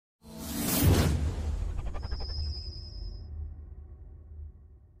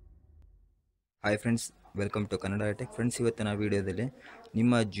Hi friends, welcome to Kannada tech. Friends, ಇವತ್ತಿನ ವಿಡಿಯೋದಲ್ಲಿ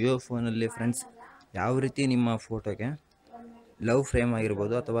ನಿಮ್ಮ ಜಿಯೋ ಫೋನಲ್ಲಿ ಫ್ರೆಂಡ್ಸ್ ಯಾವ ರೀತಿ ನಿಮ್ಮ ಫೋಟೋಗೆ ಲವ್ ಫ್ರೇಮ್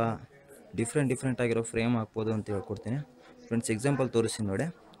ಆಗಿರ್ಬೋದು ಅಥವಾ ಡಿಫ್ರೆಂಟ್ ಆಗಿರೋ ಫ್ರೇಮ್ ಹಾಕ್ಬೋದು ಅಂತ ಹೇಳ್ಕೊಡ್ತೀನಿ. ಫ್ರೆಂಡ್ಸ್, ಎಕ್ಸಾಂಪಲ್ ತೋರಿಸಿ ನೋಡಿ.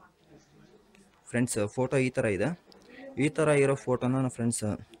 ಫ್ರೆಂಡ್ಸ್, ಫೋಟೋ ಈ ಥರ ಇದೆ. ಈ ಥರ ಇರೋ ಫೋಟೋನ ನಾನು ಫ್ರೆಂಡ್ಸ್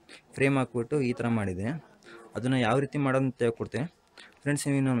ಫ್ರೇಮ್ ಹಾಕ್ಬಿಟ್ಟು ಈ ಥರ ಮಾಡಿದ್ದೀನಿ. ಅದನ್ನು ಯಾವ ರೀತಿ ಮಾಡೋದು ಅಂತ ಹೇಳ್ಕೊಡ್ತೀನಿ. ಫ್ರೆಂಡ್ಸ್,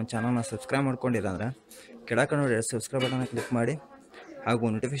 ನೀವು ನಮ್ಮ ಚಾನಲ್ನ ಸಬ್ಸ್ಕ್ರೈಬ್ ಮಾಡ್ಕೊಂಡಿಲ್ಲ ಅಂದರೆ ಕೆಳಗೆ ನೋಡಿ ಸಬ್ಸ್ಕ್ರೈಬ್ ಬಟನ್ನ ಕ್ಲಿಕ್ ಮಾಡಿ, ಹಾಗೂ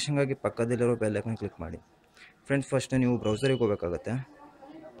ನೋಟಿಫಿಕೇಷನ್ಗಾಗಿ ಪಕ್ಕದಲ್ಲಿರೋ ಬೆಲ್ ಐಕಾನ್ ಕ್ಲಿಕ್ ಮಾಡಿ. ಫ್ರೆಂಡ್ಸ್, ಫಸ್ಟ್ ನೀವು ಬ್ರೌಸರಿಗೆ ಹೋಗಬೇಕಾಗುತ್ತೆ.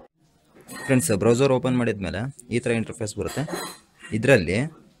 ಫ್ರೆಂಡ್ಸ್, ಬ್ರೌಸರ್ ಓಪನ್ ಮಾಡಿದ ಮೇಲೆ ಈ ಥರ ಇಂಟರ್ಫೇಸ್ ಬರುತ್ತೆ. ಇದರಲ್ಲಿ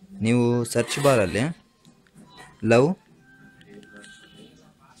ನೀವು search ಬಾರಲ್ಲಿ love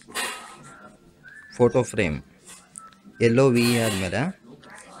photo frame LOVE ಆದಮೇಲೆ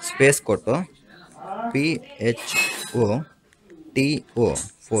ಸ್ಪೇಸ್ ಕೊಟ್ಟು PHOTO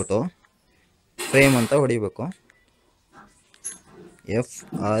ಫೋಟೋ ಫ್ರೇಮ್ ಅಂತ ಹೊಡಿಬೇಕು.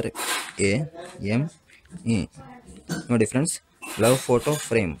 FRAME ನೋಡಿ ಫ್ರೆಂಡ್ಸ್, ಲವ್ ಫೋಟೋ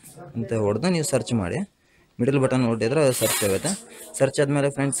ಫ್ರೇಮ್ ಅಂತ ಹೊಡೆದು ನೀವು ಸರ್ಚ್ ಮಾಡಿ. ಮಿಡಲ್ ಬಟನ್ ಹೊಡೆದ್ರೆ ಸರ್ಚ್ ಆಗುತ್ತೆ. ಸರ್ಚ್ ಆದಮೇಲೆ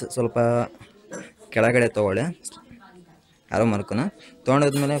ಫ್ರೆಂಡ್ಸ್ ಸ್ವಲ್ಪ ಕೆಳಗಡೆ ತೊಗೊಳ್ಳಿ, ಆರೋ ಮಾರ್ಕನ್ನ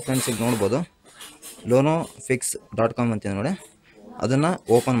ತೊಗೊಂಡಾದ್ಮೇಲೆ ಫ್ರೆಂಡ್ಸ್ ಈಗ ನೋಡ್ಬೋದು lonofix.com ಅಂತಿದೆ ನೋಡಿ. ಅದನ್ನು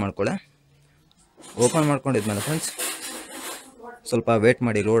ಓಪನ್ ಮಾಡ್ಕೊಳ್ಳಿ. ಓಪನ್ ಮಾಡ್ಕೊಂಡಿದ್ಮೇಲೆ ಫ್ರೆಂಡ್ಸ್ ಸ್ವಲ್ಪ ವೇಟ್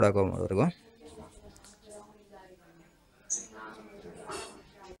ಮಾಡಿ, ಲೋಡ್ ಆಗೋವರೆಗೂ.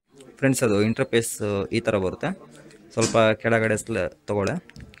 ಫ್ರೆಂಡ್ಸ್, ಅದು ಇಂಟರ್ಫೇಸ್ ಈ ಥರ ಬರುತ್ತೆ. ಸ್ವಲ್ಪ ಕೆಳಗಡೆ ತೊಗೊಳ್ಳಿ.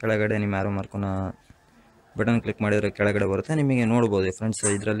 ಕೆಳಗಡೆ ನಿಮ್ಮ ಆರೋ ಮಾರ್ಕನ್ನ ಬಟನ್ ಕ್ಲಿಕ್ ಮಾಡಿದರೆ ಕೆಳಗಡೆ ಬರುತ್ತೆ. ನಿಮಗೆ ನೋಡ್ಬೋದು ಫ್ರೆಂಡ್ಸ್,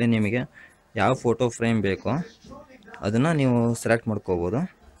 ಇದರಲ್ಲಿ ನಿಮಗೆ ಯಾವ ಫೋಟೋ ಫ್ರೇಮ್ ಬೇಕೋ ಅದನ್ನು ನೀವು ಸೆಲೆಕ್ಟ್ ಮಾಡ್ಕೋಬೋದು.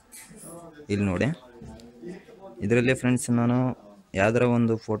 ಇಲ್ಲಿ ನೋಡಿ, ಇದರಲ್ಲಿ ಫ್ರೆಂಡ್ಸ್ ನಾನು ಯಾವ್ದಾರ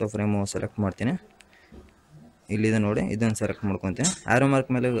ಒಂದು ಫೋಟೋ ಫ್ರೇಮು ಸೆಲೆಕ್ಟ್ ಮಾಡ್ತೀನಿ. ಇಲ್ಲಿದೆ ನೋಡಿ, ಇದನ್ನು ಸೆಲೆಕ್ಟ್ ಮಾಡ್ಕೊತೀನಿ. ಆರೋ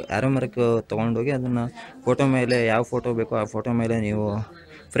ಮಾರ್ಕ್ ತೊಗೊಂಡೋಗಿ ಅದನ್ನು ಫೋಟೋ ಮೇಲೆ ಯಾವ ಫೋಟೋ ಬೇಕೋ ಆ ಫೋಟೋ ಮೇಲೆ ನೀವು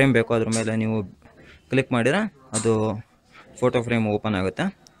ಫ್ರೇಮ್ ಬೇಕೋ ಅದ್ರ ಮೇಲೆ ನೀವು ಕ್ಲಿಕ್ ಮಾಡಿದರೆ ಅದು ಫೋಟೋ ಫ್ರೇಮ್ ಓಪನ್ ಆಗುತ್ತೆ.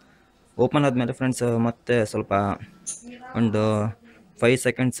 ಓಪನ್ ಆದಮೇಲೆ ಫ್ರೆಂಡ್ಸ್ ಮತ್ತೆ ಸ್ವಲ್ಪ ಒಂದು 5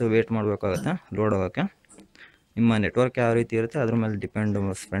 ಸೆಕೆಂಡ್ಸ್ ವೇಟ್ ಮಾಡಬೇಕಾಗುತ್ತೆ ಲೋಡ್ ಆಗೋಕ್ಕೆ. ನಿಮ್ಮ ನೆಟ್ವರ್ಕ್ ಯಾವ ರೀತಿ ಇರುತ್ತೆ ಅದ್ರ ಮೇಲೆ ಡಿಪೆಂಡ್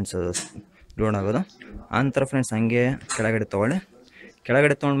ಫ್ರೆಂಡ್ಸ್ ಲೋಡ್ ಆಗೋದು. ಆನಂತರ ಫ್ರೆಂಡ್ಸ್ ಹಂಗೆ ಕೆಳಗಡೆ ತೊಗೊಳ್ಳಿ.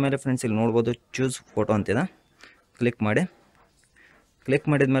 ಕೆಳಗಡೆ ತೊಗೊಂಡ್ಮೇಲೆ ಫ್ರೆಂಡ್ಸ್ ಇಲ್ಲಿ ನೋಡ್ಬೋದು ಚೂಸ್ ಫೋಟೋ ಅಂತಿದೆ. ಕ್ಲಿಕ್ ಮಾಡಿ. ಕ್ಲಿಕ್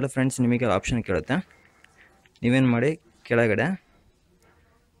ಮಾಡಿದ ಮೇಲೆ ಫ್ರೆಂಡ್ಸ್ ನಿಮಗೆ ಆಪ್ಷನ್ ಕೇಳುತ್ತೆ. ನೀವೇನು ಮಾಡಿ, ಕೆಳಗಡೆ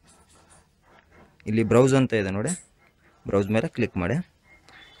ಇಲ್ಲಿ ಬ್ರೌಸ್ ಅಂತ ಇದೆ ನೋಡಿ, ಬ್ರೌಸ್ ಮೇಲೆ ಕ್ಲಿಕ್ ಮಾಡಿ.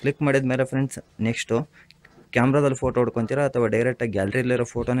 ಕ್ಲಿಕ್ ಮಾಡಿದ ಮೇಲೆ ಫ್ರೆಂಡ್ಸ್ ನೆಕ್ಸ್ಟು ಕ್ಯಾಮ್ರಾದಲ್ಲಿ ಫೋಟೋ ಹೊಡ್ಕೊತೀರಾ ಅಥವಾ ಡೈರೆಕ್ಟಾಗಿ ಗ್ಯಾಲ್ರಿಲಿರೋ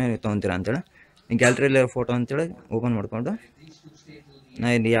ಫೋಟೋನೇ ನೀವು ತೊಗೊತೀರಾ ಅಂತೇಳಿ, ಗ್ಯಾಲ್ರಿಲಿರೋ ಫೋಟೋ ಅಂತೇಳಿ ಓಪನ್ ಮಾಡಿಕೊಂಡು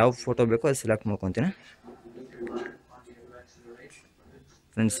ನಾನು ಇಲ್ಲಿ ಯಾವ ಫೋಟೋ ಬೇಕೋ ಅದು ಸೆಲೆಕ್ಟ್ ಮಾಡ್ಕೊತೀನಿ.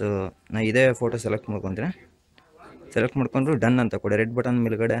 ಫ್ರೆಂಡ್ಸ್, ನಾನು ಇದೇ ಫೋಟೋ ಸೆಲೆಕ್ಟ್ ಮಾಡ್ಕೊತೀನಿ. ಸೆಲೆಕ್ಟ್ ಮಾಡ್ಕೊಂಡು ಡನ್ ಅಂತ ಕೊಡಿ. ರೆಡ್ ಬಟನ್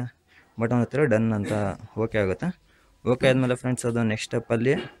ಮೇಲ್ಗಡೆ ಬಟನ್ ಹತ್ತಿರ ಡನ್ ಅಂತ ಓಕೆ ಆಗುತ್ತೆ. ಓಕೆ ಆದಮೇಲೆ ಫ್ರೆಂಡ್ಸ್ ಅದು ನೆಕ್ಸ್ಟ್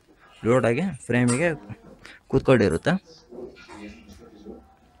ಸ್ಟೆಪ್ಪಲ್ಲಿ ಲೋಡಾಗಿ ಫ್ರೇಮಿಗೆ ಕೂತ್ಕೊಂಡಿರುತ್ತೆ.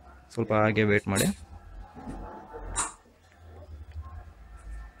 ಸ್ವಲ್ಪ ಹಾಗೆ ವೇಟ್ ಮಾಡಿ.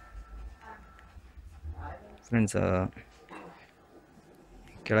 ಫ್ರೆಂಡ್ಸ್,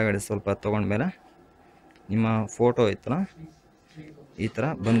 ಕೆಳಗಡೆ ಸ್ವಲ್ಪ ತೊಗೊಂಡ್ಮೇಲೆ ನಿಮ್ಮ ಫೋಟೋ ಈ ಥರ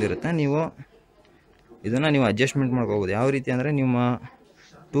ಬಂದಿರುತ್ತೆ. ನೀವು ಇದನ್ನು ನೀವು ಅಡ್ಜಸ್ಟ್ಮೆಂಟ್ ಮಾಡ್ಕೋಬೋದು. ಯಾವ ರೀತಿ ಅಂದರೆ ನಿಮ್ಮ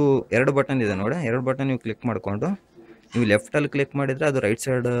ಎರಡು ಬಟನ್ ಇದೆ ನೋಡಿ, ಎರಡು ಬಟನ್ ನೀವು ಕ್ಲಿಕ್ ಮಾಡಿಕೊಂಡು ನೀವು ಲೆಫ್ಟಲ್ಲಿ ಕ್ಲಿಕ್ ಮಾಡಿದರೆ ಅದು ರೈಟ್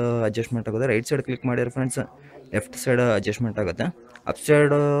ಸೈಡ್ ಅಡ್ಜಸ್ಟ್ಮೆಂಟ್ ಆಗುತ್ತೆ. ರೈಟ್ ಸೈಡ್ ಕ್ಲಿಕ್ ಮಾಡಿದರೆ ಫ್ರೆಂಡ್ಸ್ ಲೆಫ್ಟ್ ಸೈಡ್ ಅಡ್ಜಸ್ಟ್ಮೆಂಟ್ ಆಗುತ್ತೆ.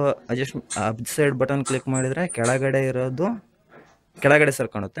 ಅಪ್ ಸೈಡ್ ಬಟನ್ ಕ್ಲಿಕ್ ಮಾಡಿದರೆ ಕೆಳಗಡೆ ಇರೋದು ಕೆಳಗಡೆ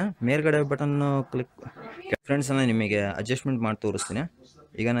ಸರ್ಕಾಣುತ್ತೆ. ಮೇಲ್ಗಡೆ ಬಟನ್ ಕ್ಲಿಕ್ ಫ್ರೆಂಡ್ಸ್ ನಾನು ನಿಮಗೆ ಅಡ್ಜಸ್ಟ್ಮೆಂಟ್ ಮಾಡಿ ತೋರಿಸ್ತೀನಿ.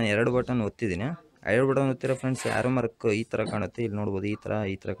 ಈಗ ನಾನು ಎರಡು ಬಟನ್ ಒತ್ತಿದ್ದೀನಿ. ಎರಡು ಬಟನ್ ಒತ್ತಿರೋ ಫ್ರೆಂಡ್ಸ್ ಆರೋ ಮಾರ್ಕ್ ಈ ಥರ ಕಾಣುತ್ತೆ. ಇಲ್ಲಿ ನೋಡ್ಬೋದು,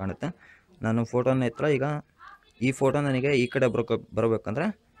 ಈ ಥರ ಕಾಣುತ್ತೆ. ನಾನು ಫೋಟೋನ ಈಗ ಈ ಫೋಟೋ ನನಗೆ ಈ ಕಡೆ ಬರಬೇಕಂದ್ರೆ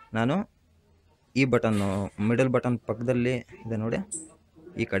ನಾನು ಈ ಬಟನ್ನು ಮಿಡಲ್ ಬಟನ್ ಪಕ್ಕದಲ್ಲಿ ಇದೆ ನೋಡಿ,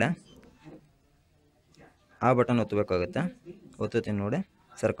 ಈ ಕಡೆ ಆ ಬಟನ್ ಒತ್ತಬೇಕಾಗುತ್ತೆ. ಒತ್ತುತ್ತೀನಿ ನೋಡಿ,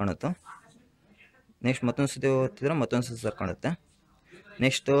 ಸರ್ಕಾಣುತ್ತೆ. ನೆಕ್ಸ್ಟ್ ಮತ್ತೊಂದು ಸತಿ ಒತ್ತಿದ್ರೆ ಮತ್ತೊಂದು ಸತಿ ಸರ್ಕಾಣುತ್ತೆ.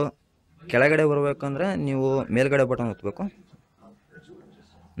 ನೆಕ್ಸ್ಟು ಕೆಳಗಡೆ ಬರಬೇಕಂದ್ರೆ ನೀವು ಮೇಲ್ಗಡೆ ಬಟನ್ ಒತ್ತಬೇಕು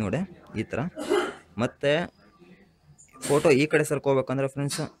ನೋಡಿ, ಈ ಥರ. ಮತ್ತು ಫೋಟೋ ಈ ಕಡೆ ಸರ್ಕೋಬೇಕಂದ್ರೆ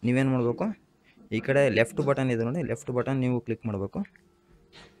ಫ್ರೆಂಡ್ಸ್ ನೀವೇನು ಮಾಡಬೇಕು, ಈ ಕಡೆ ಲೆಫ್ಟ್ ಬಟನ್ ಇದೆ ನೋಡಿ, ಲೆಫ್ಟ್ ಬಟನ್ ನೀವು ಕ್ಲಿಕ್ ಮಾಡಬೇಕು.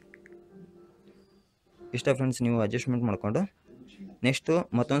 ಇಷ್ಟ ಫ್ರೆಂಡ್ಸ್, ನೀವು ಅಡ್ಜಸ್ಟ್ಮೆಂಟ್ ಮಾಡಿಕೊಂಡು ನೆಕ್ಸ್ಟು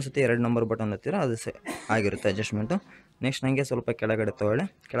ಮತ್ತೊಂದು ಸತಿ 2 ನಂಬರ್ ಬಟನ್ ಹತ್ತಿರ ಅದು ಆಗಿರುತ್ತೆ ಅಡ್ಜಸ್ಟ್ಮೆಂಟು. ನೆಕ್ಸ್ಟ್ ನನಗೆ ಸ್ವಲ್ಪ ಕೆಳಗಡೆ ತೊಗೊಳ್ಳಿ.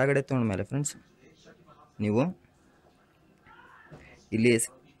 ಕೆಳಗಡೆ ತೊಗೊಂಡ್ಮೇಲೆ ಫ್ರೆಂಡ್ಸ್ ನೀವು ಇಲ್ಲಿ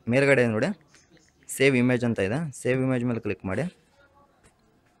ಮೇಲ್ಗಡೆ ನೋಡಿ ಸೇವ್ ಇಮೇಜ್ ಅಂತ ಇದೆ. ಸೇವ್ ಇಮೇಜ್ ಮೇಲೆ ಕ್ಲಿಕ್ ಮಾಡಿ.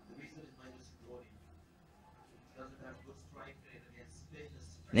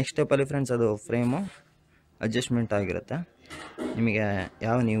 ನೆಕ್ಸ್ಟ್ ಸ್ಟೆಪ್ಪಲ್ಲಿ ಫ್ರೆಂಡ್ಸ್ ಅದು ಫ್ರೇಮು ಅಡ್ಜಸ್ಟ್ಮೆಂಟ್ ಆಗಿರುತ್ತೆ. ನಿಮಗೆ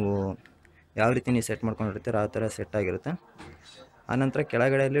ನೀವು ಯಾವ ರೀತಿ ನೀವು ಸೆಟ್ ಮಾಡ್ಕೊಂಡಿರ್ತೀರ ಆ ಥರ ಸೆಟ್ ಆಗಿರುತ್ತೆ. ಆನಂತರ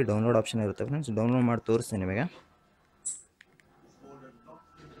ಕೆಳಗಡೆಯಲ್ಲಿ ಡೌನ್ಲೋಡ್ ಆಪ್ಷನ್ ಇರುತ್ತೆ ಫ್ರೆಂಡ್ಸ್. ಡೌನ್ಲೋಡ್ ಮಾಡಿ ತೋರಿಸ್ತೀನಿ ನಿಮಗೆ.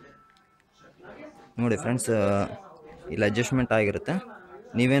 ನೋಡಿ ಫ್ರೆಂಡ್ಸ್, ಇಲ್ಲಿ ಅಡ್ಜಸ್ಟ್ಮೆಂಟ್ ಆಗಿರುತ್ತೆ.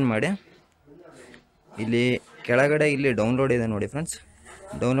 ನೀವೇನು ಮಾಡಿ, ಇಲ್ಲಿ ಕೆಳಗಡೆ ಇಲ್ಲಿ ಡೌನ್ಲೋಡ್ ಇದೆ ನೋಡಿ ಫ್ರೆಂಡ್ಸ್,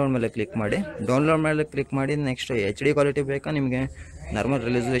 ಡೌನ್ಲೋಡ್ ಮೇಲೆ ಕ್ಲಿಕ್ ಮಾಡಿ. ಡೌನ್ಲೋಡ್ ಮೇಲೆ ಕ್ಲಿಕ್ ಮಾಡಿ ನೆಕ್ಸ್ಟ್ HD ಕ್ವಾಲಿಟಿ ಬೇಕಾ ನಿಮಗೆ ನಾರ್ಮಲ್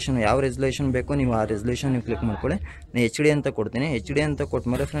ರೆಸಲ್ಯೂಷನ್, ಯಾವ ರೆಸಲ್ಯೂಷನ್ ಬೇಕೋ ನೀವು ಆ ರೆಸಲ್ಯೂಷನ್ ನೀವು ಕ್ಲಿಕ್ ಮಾಡ್ಕೊಳ್ಳಿ. ನಾನು HD ಅಂತ ಕೊಡ್ತೀನಿ. HD ಅಂತ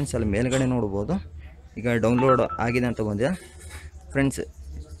ಕೊಟ್ಟಮೇಲೆ ಫ್ರೆಂಡ್ಸ್ ಅಲ್ಲಿ ಮೇಲ್ಗಡೆ ನೋಡ್ಬೋದು, ಈಗ ಡೌನ್ಲೋಡ್ ಆಗಿದೆ ಅಂತ ಬಂದಿದೆ ಫ್ರೆಂಡ್ಸ್.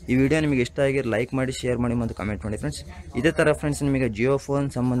 ಈ ವಿಡಿಯೋ ನಿಮಗೆ ಇಷ್ಟ ಆಗಿ ಲೈಕ್ ಮಾಡಿ, ಶೇರ್ ಮಾಡಿ ಮತ್ತು ಕಮೆಂಟ್ ಮಾಡಿ ಫ್ರೆಂಡ್ಸ್. ಇದೇ ಥರ ಫ್ರೆಂಡ್ಸ್ ನಿಮಗೆ ಜಿಯೋ ಫೋನ್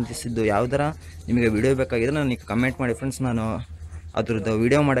ಸಂಬಂಧಿಸಿದ್ದು ಯಾವ್ದಾರ ನಿಮಗೆ ವಿಡಿಯೋ ಬೇಕಾಗಿದ್ರೆ ನನಗೆ ಕಮೆಂಟ್ ಮಾಡಿ ಫ್ರೆಂಡ್ಸ್, ನಾನು ಅದ್ರದ್ದು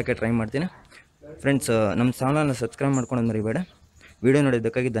ವಿಡಿಯೋ ಮಾಡೋಕ್ಕೆ ಟ್ರೈ ಮಾಡ್ತೀನಿ ಫ್ರೆಂಡ್ಸ್. ನಮ್ಮ ಚಾನಲ್ನ ಸಬ್ಸ್ಕ್ರೈಬ್ ಮಾಡ್ಕೊಂಡು ಮರಿಬೇಡ. ವಿಡಿಯೋ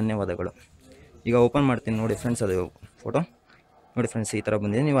ನೋಡಿದ್ದಕ್ಕಾಗಿ ಧನ್ಯವಾದಗಳು. ಈಗ ಓಪನ್ ಮಾಡ್ತೀನಿ ನೋಡಿ ಫ್ರೆಂಡ್ಸ್, ಅದು ಫೋಟೋ ನೋಡಿ ಫ್ರೆಂಡ್ಸ್, ಈ ಥರ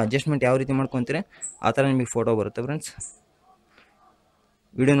ಬಂದಿದೆ. ನೀವು ಅಡ್ಜಸ್ಟ್ಮೆಂಟ್ ಯಾವ ರೀತಿ ಮಾಡ್ಕೊತೀರಿ ಆ ಥರ ನಿಮಗೆ ಫೋಟೋ ಬರುತ್ತೆ ಫ್ರೆಂಡ್ಸ್.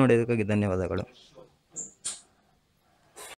 ವಿಡಿಯೋ ನೋಡಿದ್ದಕ್ಕಾಗಿ ಧನ್ಯವಾದಗಳು.